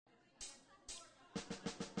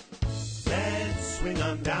swing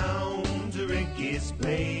on down to Ricky's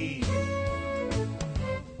place,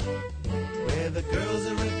 where the girls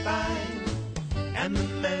are refined and the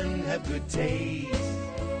men have good taste.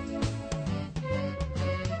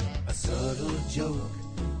 A subtle joke,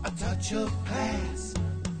 a touch of class,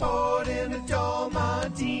 poured in a tall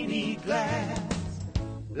martini glass.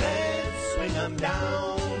 Let's swing 'em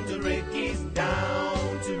down to Ricky's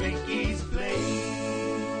place.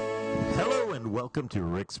 Hello and welcome to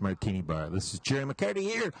Rick's Martini Bar. This is Jerry McCarty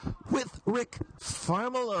here with Rick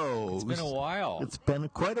Farmelo. It's been a while. It's been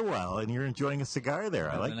quite a while, and you're enjoying a cigar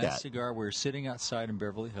there. I like a that. nice cigar. We're sitting outside in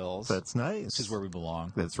Beverly Hills. That's nice. This is where we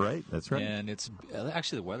belong. That's right. That's right. And it's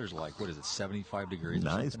actually the weather's like, what is it, 75 degrees?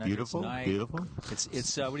 Nice, beautiful, beautiful.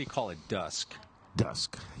 It's what do you call it? Dusk.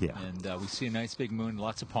 Dusk, yeah. And we see a nice big moon,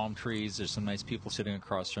 lots of palm trees. There's some nice people sitting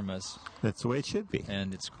across from us. That's the way it should be.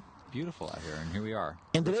 And it's beautiful out here, and here we are.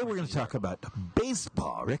 And today we're going to talk about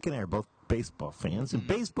baseball. Rick and I are both baseball fans, and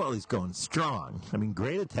baseball is going strong. I mean,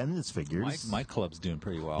 great attendance figures. My club's doing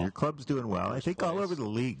pretty well. Your club's doing well. I think all over the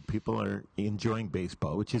league, people are enjoying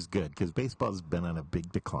baseball, which is good because baseball has been on a big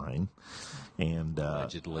decline. And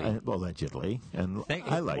Allegedly. And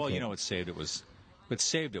I like it. Well, you know what saved it was... But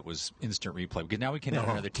saved it was instant replay because now we can have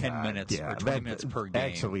another 10 minutes or 20 minutes per game.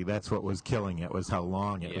 Actually, that's what was killing it was how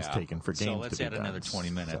long it was taking for games to be done. So let's add another 20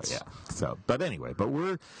 minutes. But anyway,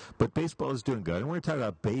 but baseball is doing good, and we're going to talk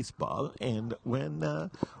about baseball. And when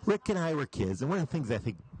Rick and I were kids, and one of the things I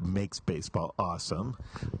think makes baseball awesome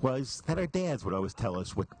was that our dads would always tell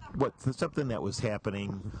us what something that was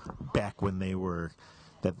happening back when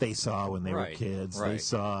that they saw when they were kids. Right. They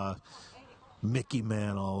saw Mickey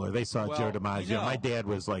Mantle, or they saw Joe DiMaggio. You know. My dad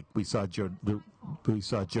was like, we saw Joe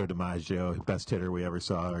DiMaggio, best hitter we ever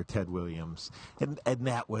saw, or Ted Williams, and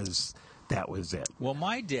that was it. Well,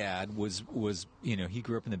 my dad was he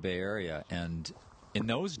grew up in the Bay Area, and in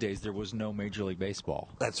those days there was no Major League Baseball.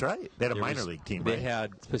 That's right. They had a minor league team. They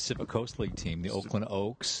had Pacific Coast League team, the Oakland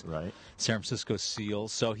Oaks, right? San Francisco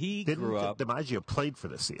Seals. So grew up. DiMaggio played for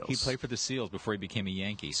the Seals. He played for the Seals before he became a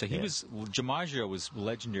Yankee. So DiMaggio was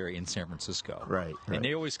legendary in San Francisco. Right. And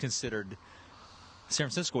they always considered San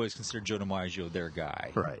Francisco always considered Joe DiMaggio their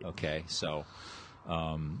guy. Right. Okay. So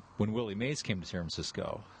when Willie Mays came to San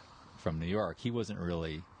Francisco from New York, he wasn't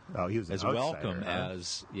really he was as welcome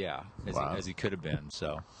as he could have been.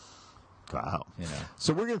 So, wow. You know.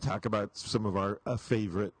 So we're going to talk about some of our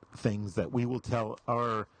favorite things that we will tell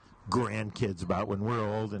our grandkids about when we're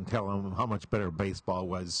old, and tell them how much better baseball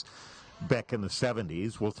was back in the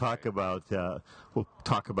 70s. We'll talk about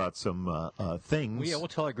some things. We'll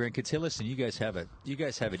tell our grandkids, hey, listen, you guys have it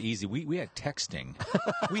easy. We had texting.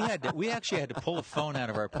 we actually had to pull a phone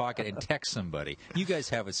out of our pocket and text somebody. You guys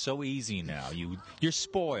have it so easy now. You're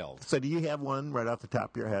spoiled. So do you have one right off the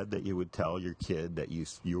top of your head that you would tell your kid that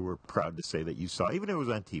you were proud to say that you saw, even if it was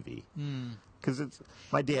on TV? Because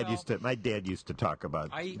my dad used to talk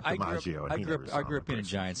about DiMaggio. I grew up being a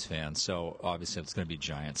Giants fan, so obviously it's going to be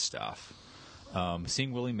Giants stuff.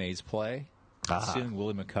 Seeing Willie Mays play, seeing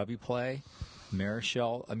Willie McCovey play,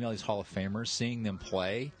 Marichal, all these Hall of Famers, seeing them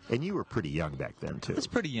play. And you were pretty young back then too. I was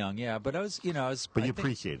pretty young, yeah, but I was. But you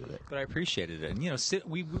appreciated it. But I appreciated it, and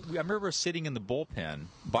I remember sitting in the bullpen,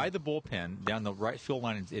 by the bullpen down the right field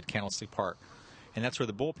line at Candlestick Park. And that's where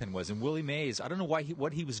the bullpen was. And Willie Mays, I don't know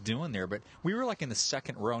what he was doing there, but we were like in the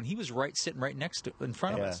second row, and he was sitting right in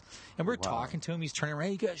front of us. And we're talking to him. He's turning around.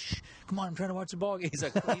 He goes, "Shh, come on, I'm trying to watch the ball game." He's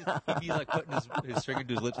like putting his finger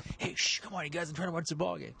to his lips. "Hey, shh, come on, you guys, I'm trying to watch the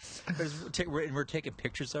ball game." We're taking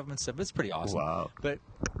pictures of him and stuff. It's pretty awesome. Wow. But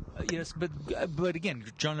but again,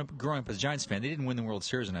 growing up as a Giants fan, they didn't win the World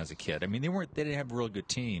Series when I was a kid. I mean, they didn't have really good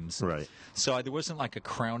teams. Right. So there wasn't like a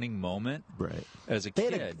crowning moment. Right. As a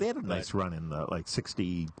kid, they had a nice run in the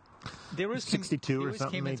 60. There was 62 or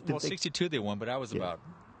something. 62 they won, but I was about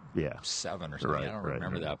 7 or something. Right, I don't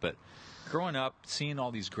remember that. But growing up, seeing all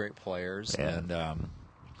these great players, and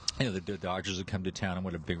the Dodgers would come to town, and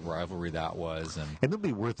what a big rivalry that was. And it'll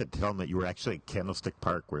be worth it to tell them that you were actually at Candlestick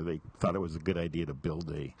Park, where they thought it was a good idea to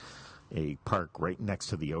build a park right next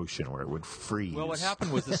to the ocean where it would freeze. Well, what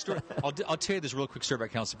happened was the story. I'll tell you this real quick story about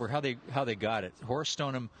Candlestick Park. How they got it. Horace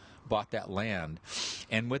Stoneham bought that land,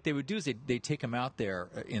 and what they would do is they take him out there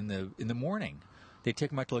in the morning. They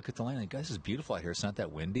take him out to look at the land. And this is beautiful out here. It's not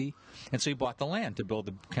that windy. And so he bought the land to build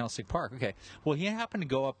the Candlestick Park. Okay. Well, he happened to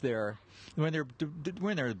go up there when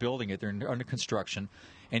they're building it. They're under construction,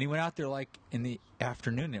 and he went out there like in the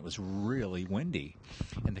afternoon. And it was really windy,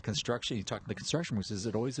 and the construction. He talked to the construction worker. He says, "Is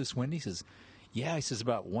it always this windy?" He says, "Yeah." He says,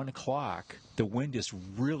 "About 1 o'clock, the wind just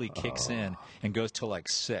really kicks in and goes till like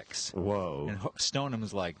 6." Whoa! And Stoneham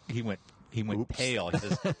was like, he went he went Oops. pale. He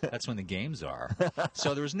says, that's when the games are.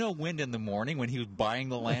 So there was no wind in the morning when he was buying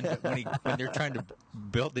the land. But when they're trying to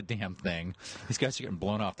build the damn thing, these guys are getting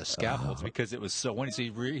blown off the scaffolds because it was so windy. So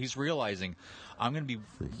he's realizing, I'm going to be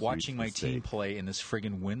watching my team play in this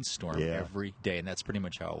friggin' windstorm every day. And that's pretty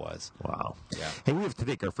much how it was. Wow. Yeah. Hey, we have to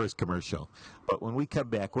take our first commercial. But when we come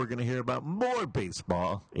back, we're going to hear about more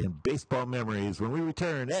baseball and baseball memories when we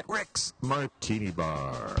return at Rick's Martini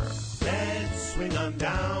Bar. Let's swing on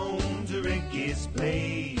down to Ricky's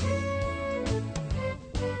place,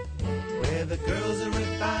 where the girls are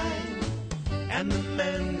refined and the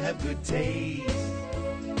men have good taste.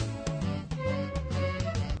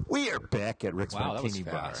 We are back at Rick's Wow, that was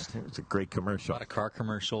Martini Bar. fast. It was a great A commercial. lot of car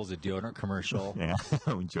commercials, a deodorant commercial, Yeah,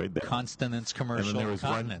 I enjoyed that. Continence commercial, And then there was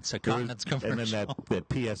Continence, one, a Continence commercial. and then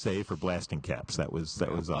that PSA for blasting caps. That was Oh,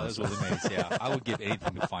 awesome. those were amazing. Yeah, I would give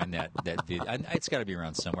anything to find that video. It's got to be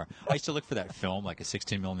around somewhere. I used to look for that film, like a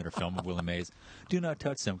 16mm film of Willie Mays. Do not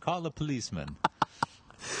touch them. Call the policeman.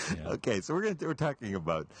 Yeah. Okay, so we're talking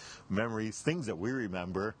about memories, things that we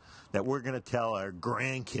remember that we're going to tell our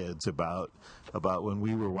grandkids about when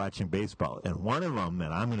we were watching baseball. And one of them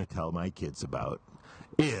that I'm going to tell my kids about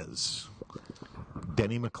is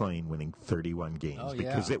Denny McLain winning 31 games, Oh, yeah.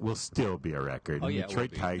 because it will still be a record. Oh, The yeah, it will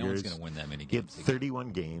Detroit be. No one's Tigers. gonna win that many He had games again. 31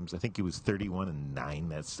 games. I think he was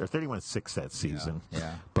 31-9 or 31-6 that season.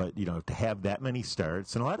 yeah. But to have that many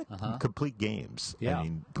starts and a lot of complete games. Yeah. I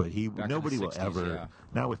mean, but nobody the will 60s, ever. yeah.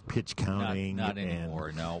 Not with pitch counting. Not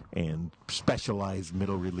anymore, no. And specialized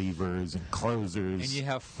middle relievers and closers. And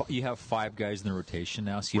you have 5 guys in the rotation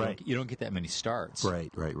now, so you don't get that many starts.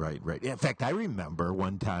 Right. In fact, I remember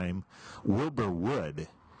one time Wilbur Wood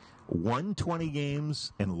won 20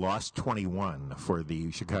 games and lost 21 for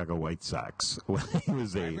the Chicago White Sox when he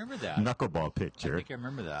was a remember that. knuckleball pitcher. I think I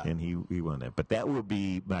remember that. And he won it. But that will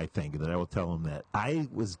be my thing, that I will tell him that I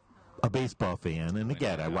was a baseball fan, and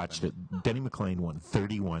again, I watched it. Denny McLain won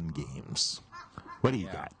 31 games. What do you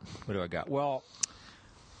got? What do I got? Well,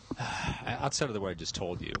 outside of what I just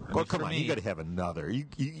told you. Well, come on, you got to have another.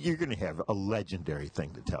 You're going to have a legendary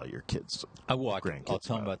thing to tell your kids. I'll grandkids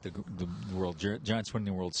tell them about the World Giants winning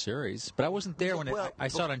the World Series, but I wasn't there when I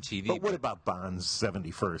saw it on TV. But what about Bonds'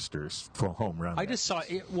 71st or for home run? I just saw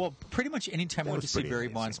it. Well, pretty much any time I went to see Barry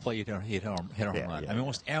amazing. Bonds play, he'd hit a home run. I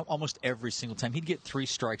mean, almost every single time he'd get 3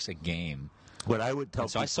 strikes a game. What I would tell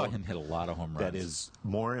So people, I saw him hit a lot of home runs. that is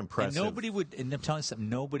more impressive. And and I'm telling you something,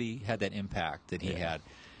 nobody had that impact that he had.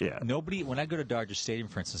 Yeah. Nobody, when I go to Dodger Stadium,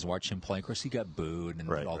 for instance, and watch him play, of course, he got booed and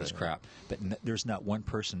all this crap, but there's not one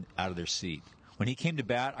person out of their seat. When he came to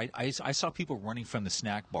bat, I saw people running from the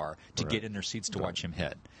snack bar to get in their seats to watch him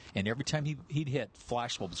hit. And every time he'd hit,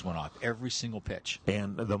 flashbulbs went off, every single pitch.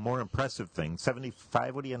 And the more impressive thing,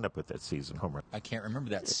 75, what did he end up with that season, home run? I can't remember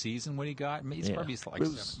that season what he got. It's probably like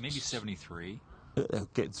maybe 73.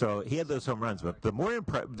 Okay, so he had those home runs, but the more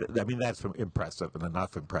that's impressive and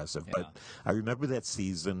enough impressive. Yeah. But I remember that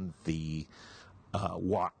season, the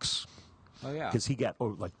walks. Oh yeah, because he got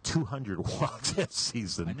like 200 walks that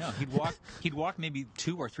season. I know he'd walk maybe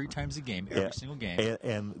 2 or 3 times a game, every single game.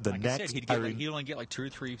 And the like next, I said, he'd only get like 2 or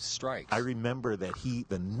 3 strikes. I remember that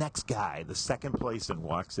the next guy, the second place in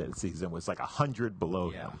walks that season, was like 100 below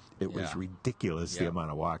him. It was ridiculous the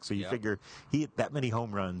amount of walks. So you figure he hit that many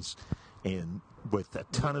home runs, and with a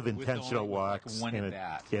ton of intentional walks like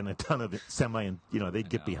and a ton of they'd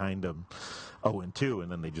get behind him 0-2,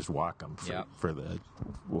 and then they just walk them for the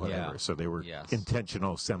whatever. So they were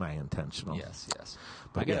intentional, semi-intentional. Yes.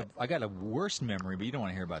 But I got a worse memory, but you don't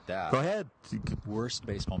want to hear about that. Go ahead. Worst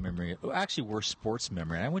baseball memory. Actually, worst sports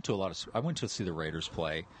memory. And I went to see the Raiders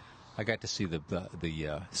play. I got to see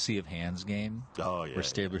the Sea of Hands game. Oh, yeah. Where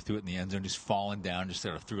Stabler threw it in the end zone, just falling down, just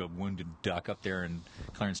sort of threw a wounded duck up there, and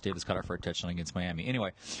Clarence Davis caught it for a touchdown against Miami.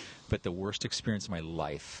 Anyway, but the worst experience of my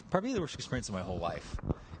life, probably the worst experience of my whole life,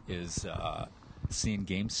 is seeing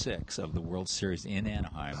Game 6 of the World Series in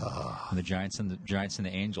Anaheim, and the Giants and the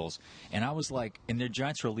Angels. And I was like, and the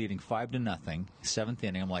Giants were leading 5-0, 7th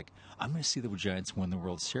inning. I'm like, I'm going to see the Giants win the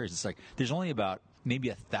World Series. It's like there's only about maybe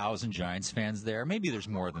 1,000 Giants fans there. Maybe there's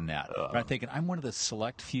more than that. But I'm thinking I'm one of the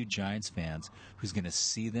select few Giants fans who's going to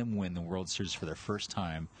see them win the World Series for their first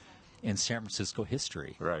time in San Francisco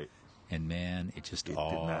history. Right. And, man, it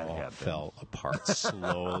all fell apart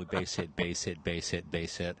slowly. Base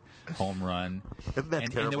hit, home run. Isn't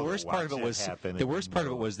that terrible? And the worst part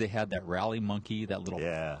of it was they had that rally monkey, that little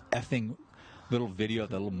effing little video of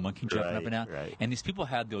the little monkey jumping up and down. Right. And these people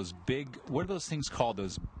had those big, what are those things called?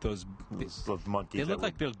 Those monkeys. They look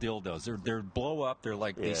like they're dildos. They're blow up. They're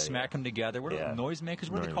like, they smack them together. What are they, noise makers?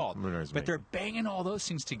 What are they called? But they're banging all those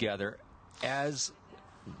things together as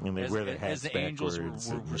And they wear their hats as the Angels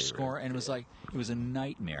backwards. were scoring, and it was a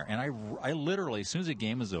nightmare. And I literally, as soon as the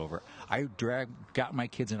game was over, I got my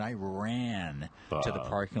kids and I ran to the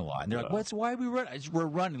parking lot. And they're like, why are we running? We're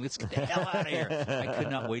running. Let's get the hell out of here. I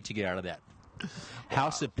could not wait to get out of that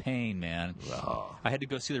house of pain, man. Wow. I had to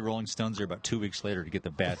go see the Rolling Stones there about 2 weeks later to get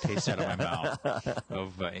the bad taste out of my mouth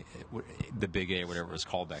of the Big A, whatever it was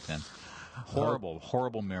called back then.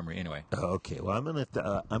 Horrible memory. Anyway. Okay. Well, I'm gonna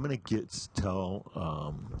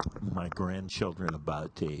tell my grandchildren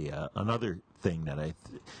about another thing that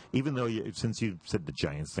even though since you said the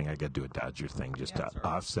Giants thing, I got to do a Dodger thing just to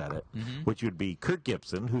offset it, which would be Kirk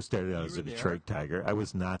Gibson, who started out as a Detroit Tiger. I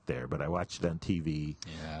was not there, but I watched it on TV,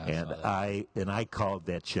 and I called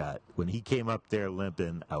that shot when he came up there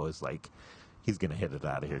limping. I was like, he's going to hit it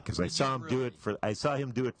out of here because I saw him do it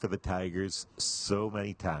for the Tigers so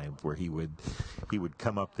many times where he would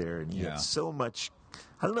come up there and he had so much.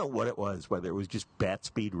 I don't know what it was, whether it was just bat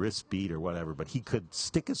speed, wrist speed, or whatever, but he could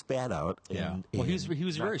stick his bat out. And, well, he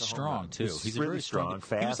was very strong too. He's really very strong,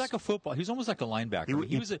 fast. He was like a football. He was almost like a linebacker.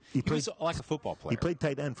 He was like a football player. He played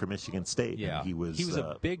tight end for Michigan State. Yeah, and he was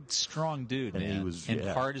a big, strong dude, man. He was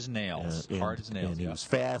hard as nails. And he was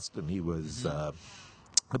fast, and he was.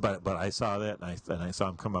 But I saw that, and I saw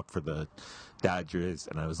him come up for the Dodgers,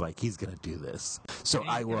 and I was like, he's going to do this. So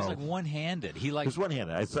I will. It was like one-handed. He it was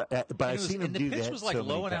one-handed. I've seen him do that. And the pitch was like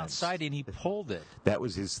low and outside, and he pulled it. That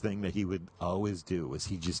was his thing that he would always do. Was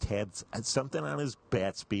he just had something on his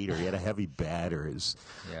bat speed, or he had a heavy bat, or it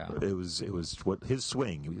was what his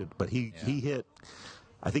swing. But he hit.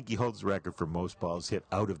 I think he holds the record for most balls hit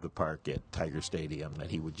out of the park at Tiger Stadium. That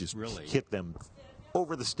he would just hit them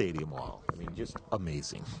over the stadium wall. I mean, just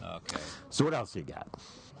amazing. Okay. So what else you got?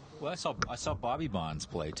 Well, I saw Bobby Bonds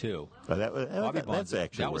play too. Oh,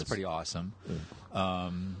 that was pretty awesome.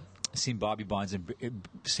 Seeing Bobby Bonds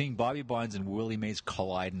and Willie Mays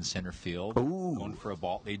collide in center field, going for a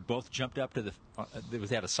ball. They both jumped up to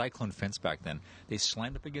they had a cyclone fence back then. They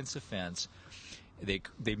slammed up against the fence.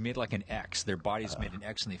 They made like an X. Their bodies made an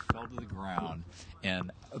X, and they fell to the ground.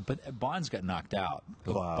 But Bonds got knocked out.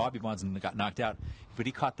 Wow. Bobby Bonds got knocked out, but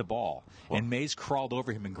he caught the ball. And Mays crawled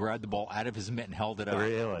over him and grabbed the ball out of his mitt and held it up.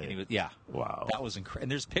 Really? And wow. That was incredible.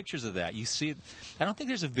 And there's pictures of that. You see it. I don't think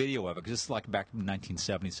there's a video of it because it's like back in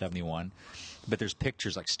 1970, 71. But there's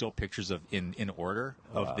pictures, like still pictures of in order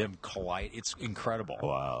of them collide. It's incredible.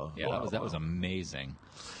 Wow. Yeah, that was amazing.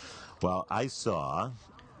 Well, I saw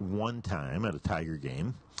one time at a Tiger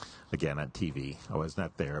game, again on TV. I was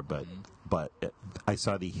not there, but I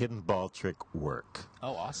saw the hidden ball trick work.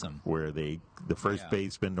 Oh, awesome! Where the first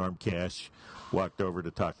baseman Norm Cash walked over to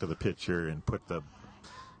talk to the pitcher and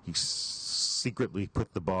he secretly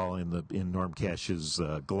put the ball in Norm Cash's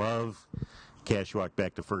glove. Cash walked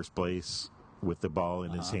back to first base with the ball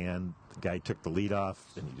in his hand. The guy took the lead off,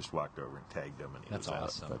 and he just walked over and tagged him. And that's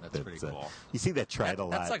awesome. That's pretty cool. You see that tried a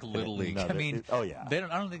lot. That's like Little League. I mean, I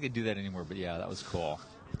don't think they do that anymore. But yeah, that was cool.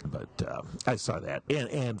 But I saw that,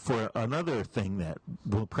 and for another thing that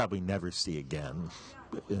we'll probably never see again,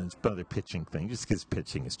 it's another pitching thing, just because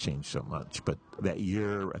pitching has changed so much. But that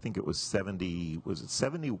year, I think it was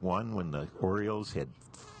 71 when the Orioles had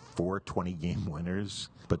 4 20-game winners,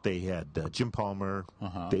 but they had Jim Palmer,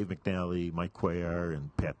 Dave McNally, Mike Cuellar,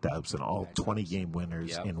 and Pat Dobson, all 20-game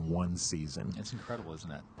winners in one season. It's incredible,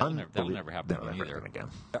 isn't it? That'll never happen again.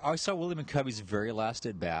 I saw Willie McCovey's very last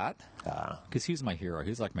at bat because he's my hero.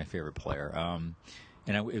 He's like my favorite player.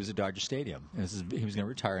 And it was at Dodger Stadium. And he was going to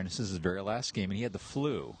retire, and this is his very last game, and he had the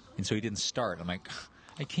flu, and so he didn't start. I'm like,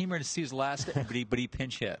 I came here to see his last, but he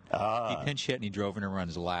pinch hit. He pinch hit, and he drove in a run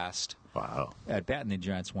his last at bat, and the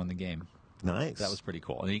Giants won the game. Nice. That was pretty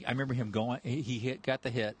cool. And I remember him going. He got the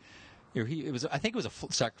hit. I think it was a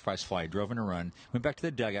sacrifice fly. He drove in a run, went back to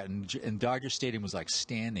the dugout, and Dodger Stadium was like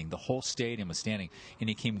standing. The whole stadium was standing, and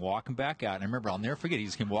he came walking back out. And I remember, I'll never forget. He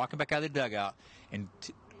just came walking back out of the dugout and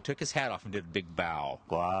took his hat off and did a big bow.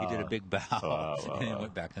 Wow. He did a big bow, and then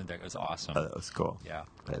went back to the dugout. It was awesome. That was cool. Yeah,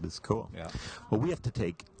 that is cool. Yeah. Well, we have to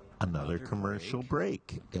take another commercial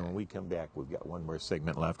break. And when we come back, we've got one more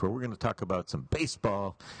segment left where we're going to talk about some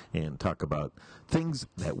baseball and talk about things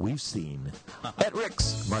that we've seen at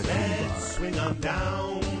Rick's Martini Bar. Let's swing on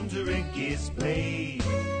down to Ricky's place,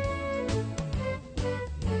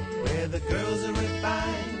 where the girls are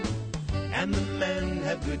refined and the men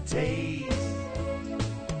have good taste.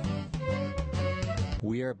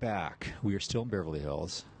 We are back. We are still in Beverly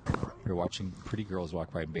Hills. We were watching pretty girls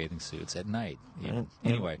walk by in bathing suits at night. And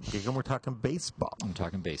Anyway, we're talking baseball. I'm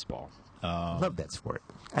talking baseball. I love that sport.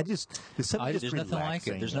 There's something just There's nothing like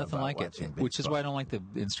it. There's nothing about like it. watching Which is baseball. why I don't like the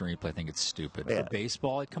instant replay. I think it's stupid. Yeah. For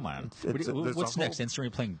baseball, come on. There's What's a next? whole-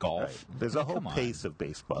 Instant replay golf? Right. There's a whole Come on. pace of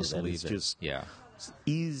baseball Just that leave is it. just Yeah.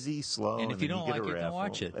 easy, slow, And if you then don't get like a it, don't raffle.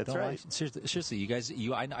 watch it. That's Don't right. watch it. Seriously, you guys.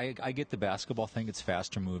 I get the basketball thing. It's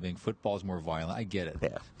faster moving. Football is more violent. I get it.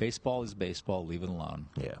 Yeah. Baseball is baseball. Leave it alone.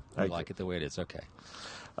 Yeah, I I like agree. it the way it is. Okay.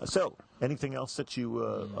 So, anything else that you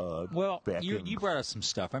Well, back you in- brought up some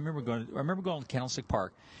stuff. I remember going to Candlestick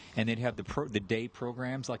Park, and they'd have the day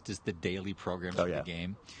programs, like just the daily programs Oh, for yeah. the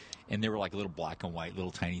game, and they were like little black and white,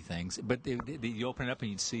 little tiny things. But you open it up and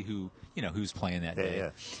you'd see who's playing that day. Yeah.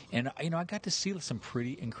 And I got to see some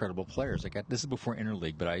pretty incredible players. This is before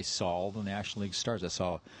Interleague, but I saw all the National League stars. I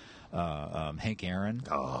saw Hank Aaron,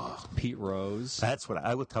 Pete Rose, That's what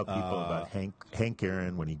I would tell people about Hank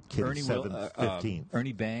Aaron when he hit Ernie his Will- 715.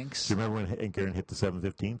 Ernie Banks. Do you remember when Hank Aaron hit the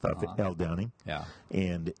 715th off Al Downing? Yeah.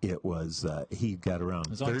 And it was, he got around.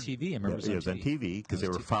 It was on TV. I remember it was on TV because they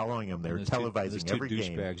were following him. They were Those televising two every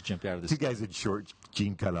game. douchebags jumped out of the Two guys in short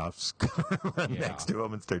jean cutoffs run Yeah. next to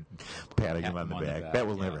him and start patting him Pat on the him on the back. back, That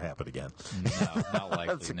will yeah. never happen again. No, not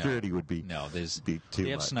likely. Security no. would be no. There's be too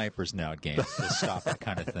they have much. snipers now at games to stop that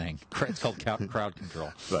kind of thing. It's called crowd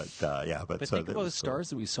control. But yeah, But so think that of all the was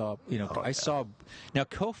stars that we saw. I yeah. saw. Now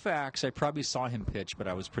Koufax, I probably saw him pitch, but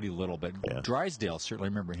I was pretty little. But Yeah. Drysdale, certainly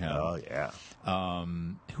remember him. Oh yeah,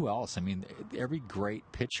 Who else? I mean, every great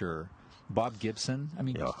pitcher. Bob Gibson. I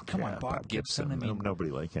mean, Oh, come yeah, on, Bob Gibson. I No- mean,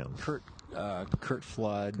 nobody like him. Kurt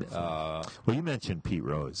Flood. Well, you mentioned Pete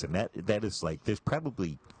Rose, and that is like there's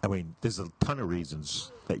probably there's a ton of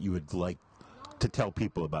reasons that you would like to tell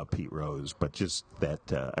people about Pete Rose, but just that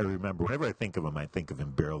I remember whenever I think of him, I think of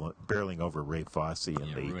him barreling over Ray Fosse in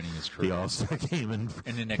ruining his the career. All-Star game and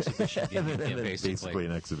in an exhibition game, and then basically. basically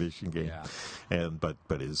an exhibition game. Yeah. And but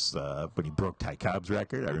his when he broke Ty Cobb's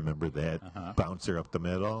record, I remember that bouncer up the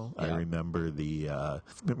middle. I Yeah. remember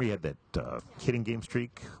remember he had that hitting game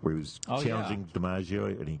streak where he was Oh, yeah. challenging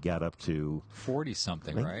DiMaggio and he got up to 40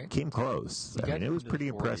 something, I right? came close. He I got mean, it was into the pretty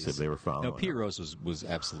 40s. impressive. They were following. No, Pete him. Rose was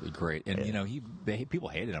absolutely great, and people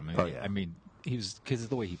hated him. Oh, yeah. I mean, he was because of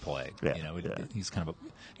the way he played. Yeah, Yeah. yeah. He's kind of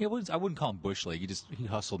I wouldn't call him bush league. He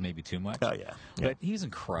hustled maybe too much. Oh, yeah. But he's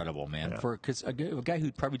incredible, man. Yeah. Because a guy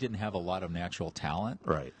who probably didn't have a lot of natural talent.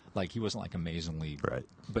 Right. Like he wasn't like amazingly. Right.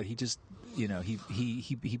 But he just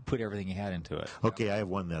he put everything he had into it. Okay, I have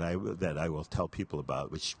one that I will tell people about,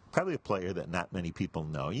 which probably a player that not many people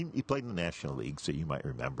know. He played in the National League, so you might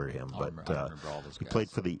remember him. I But remember all those he guys. played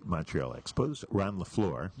for the Montreal Expos, Ron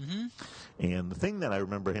LaFleur. Mm-hmm. And the thing that I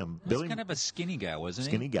remember him, He's kind of a skinny guy, wasn't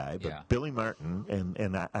he? skinny guy, but Yeah. Billy Martin,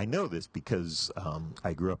 and I know this because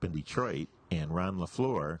I grew up in Detroit, and Ron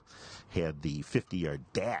LaFleur had the 50-yard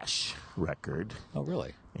dash record. Oh,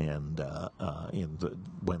 really? And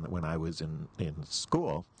when I was in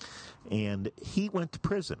school, and he went to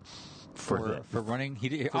prison For running,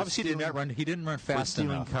 obviously stealing- didn't run. He didn't run for fast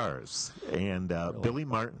stealing enough. cars. And Billy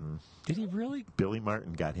Martin Did he really?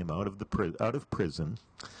 got him out of prison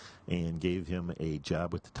and gave him a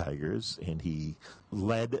job with the Tigers, and he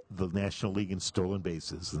led the National League in stolen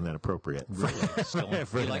bases. Isn't that appropriate? Really? Stolen-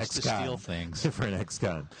 For he an likes to ex-con. steal things. For an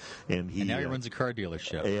ex-con. And Now he runs a car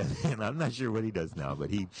dealership. and I'm not sure what he does now, but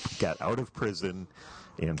he got out of prison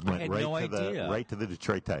and went had right no to idea. the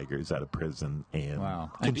Detroit Tigers out of prison and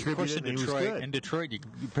Wow. And of course, contributed. in And he was Detroit, good.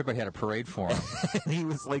 you probably had a parade for him. And he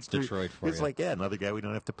was like Detroit for He was you. like, yeah, another guy we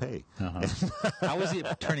don't have to pay. How was he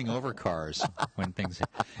turning over cars when things?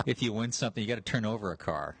 If you win something, you got to turn over a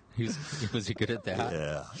car. Was he good at that?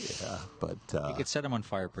 Yeah. But He could set him on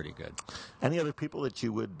fire pretty good. any other people that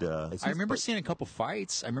you would? I remember seeing a couple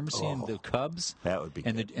fights. I remember seeing the Cubs That would be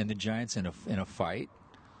and good. the Giants in a fight,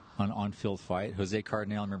 an on-field fight. Jose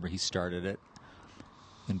Cardinal, I remember he started it.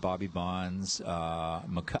 And Bobby Bonds, I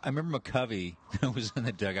remember McCovey was in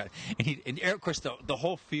the dugout, and of course the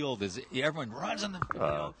whole field is everyone runs on the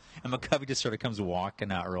field, and McCovey just sort of comes walking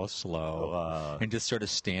out real slow, and just sort of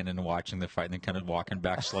standing and watching the fight, and then kind of walking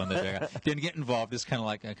back slow in the dugout. Didn't get involved, just kind of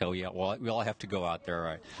like, okay, yeah, well we all have to go out there,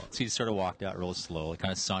 all right? So he sort of walked out real slowly,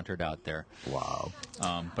 kind of sauntered out there. Wow.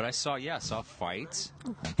 But I saw fights.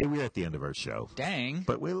 Hey, we're at the end of our show. Dang.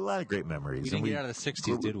 But we had a lot of great memories. We didn't and get out of the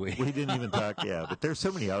 60s, did we? We didn't even talk, yeah. But there's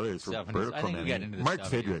so many many others were 70s. I think we got into the Mark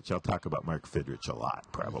 70s. Fidrich. I'll talk about Mark Fidrich a lot,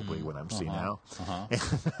 probably, when I'm senile.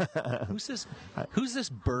 Who's this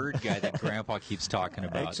bird guy that Grandpa keeps talking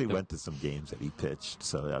about? I actually went to some games that he pitched,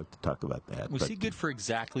 so I have to talk about that. Was he good for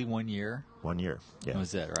exactly 1 year? 1 year, yeah.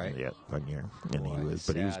 Was that right? Yeah, 1 year. And Boy, he was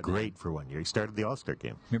sad, great for 1 year. He started the All-Star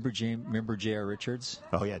game. Remember J.R. Richards?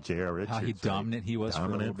 Oh, yeah, J.R. Richards. How he dominant he was for a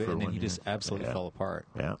little Dominant bit, for and then 1 he just year. absolutely Yeah. fell apart.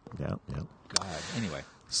 Yeah. God. Anyway.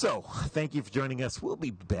 So, thank you for joining us. We'll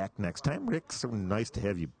be back next time. Rick, so nice to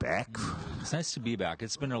have you back. It's nice to be back.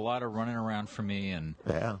 It's been a lot of running around for me, and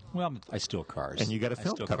Yeah. well, I steal cars. And you got a I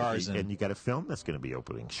film steal coming. cars, And you got a film that's going to be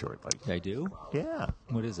opening shortly. I do. Yeah.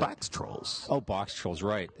 What is it? Box Trolls. Oh, Box Trolls,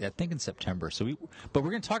 right? I think in September. But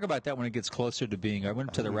we're going to talk about that when it gets closer to being. I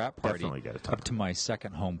went to the rap party definitely gotta talk up to my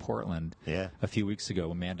second home, Portland. Yeah. A few weeks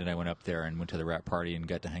ago, Amanda and I went up there and went to the rap party and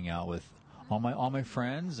got to hang out with all my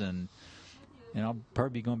friends, and I'll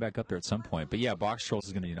probably be going back up there at some point. But yeah, Box Trolls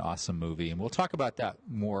is going to be an awesome movie, and we'll talk about that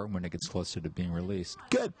more when it gets closer to being released.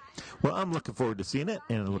 Good. Well, I'm looking forward to seeing it,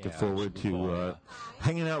 and I'm looking Yeah, forward it should be to fun,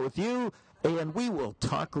 hanging out with you. And we will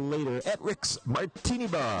talk later at Rick's Martini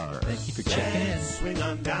Bar. Thank you for checking in. Let's swing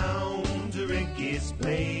on down to Ricky's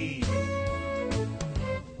place,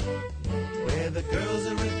 where the girls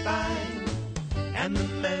are refined and the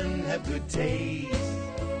men have good taste.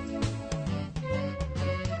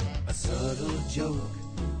 A subtle joke,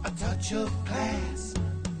 a touch of class,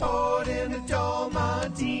 poured in a tall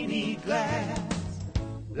martini glass.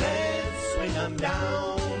 Let's swing 'em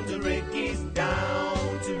down to Ricky's down.